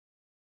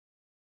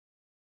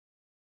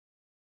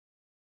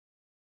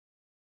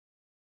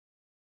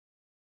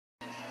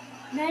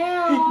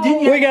Now.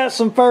 We got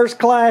some first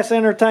class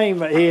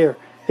entertainment here.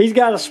 He's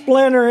got a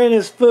splinter in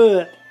his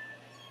foot.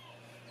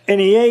 And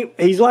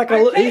he's like a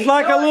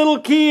little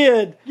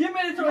kid. Give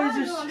me the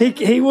tweezers.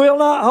 He will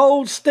not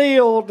hold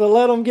still to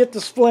let him get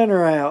the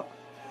splinter out.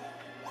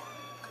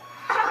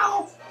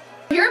 Ow.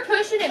 You're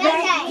pushing it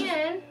back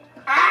in.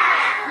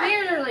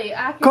 Literally,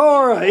 I can.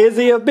 Cora, is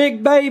he a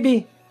big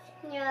baby?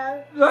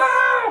 No.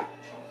 Ah.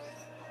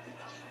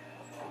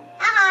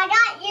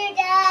 Not you,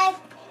 Dad.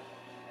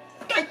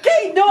 I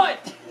can't do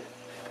it.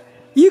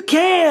 You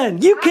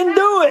can. You can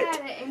do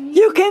it.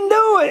 You can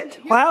do it.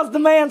 Well, how's the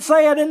man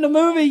say it in the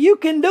movie? You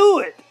can do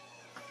it.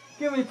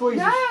 Give me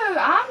tweezers. No,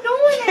 I'm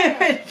doing Give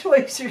me it.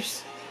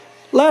 tweezers.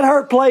 Let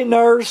her play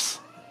nurse.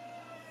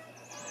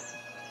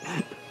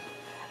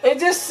 It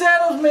just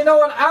settles me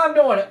knowing I'm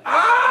doing it.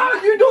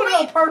 Ah, you're doing it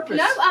on purpose.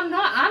 No, I'm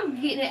not. I'm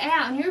getting it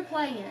out, and you're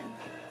playing.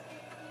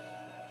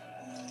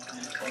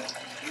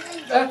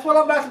 That's what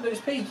I'm about to do is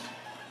pee.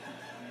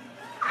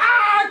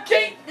 Ah, I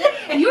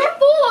can't. You're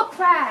full of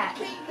crap.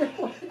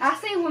 I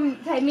see when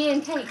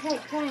men take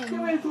time. Give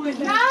me tweezers.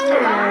 No.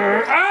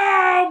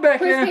 Oh, Becca.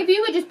 Christy, if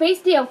you would just be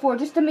still for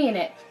just a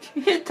minute.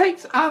 It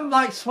takes. I'm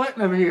like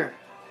sweating over here.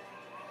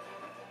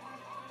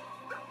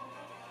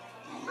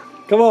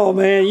 Come on,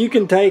 man. You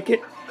can take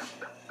it.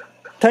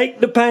 Take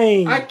the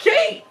pain. I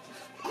can't.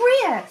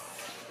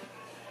 Chris.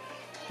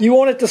 You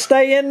want it to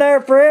stay in there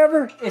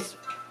forever? It's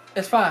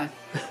fine.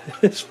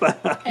 It's fine.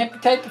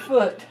 Amputate the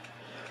foot.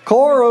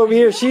 Cora over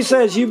here, she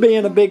says you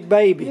being a big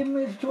baby. Give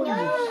me the tweezers.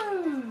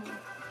 No.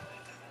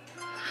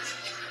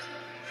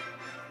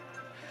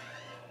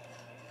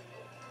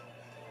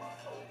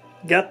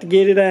 Got to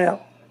get it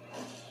out.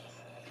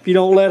 If you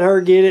don't let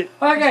her get it,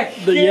 Okay.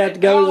 you have to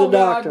go to the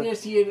doctor.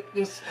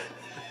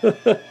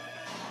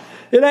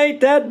 It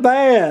ain't that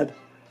bad.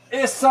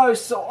 It's so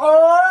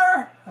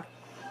sore.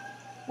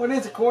 What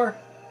is it, Cora?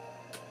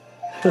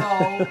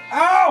 Oh,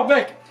 oh,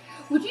 Becky,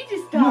 Would you just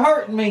you stop?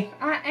 hurting me.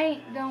 I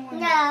ain't doing it.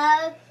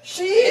 No.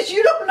 She is.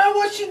 You don't know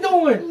what she's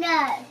doing.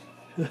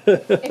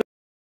 No.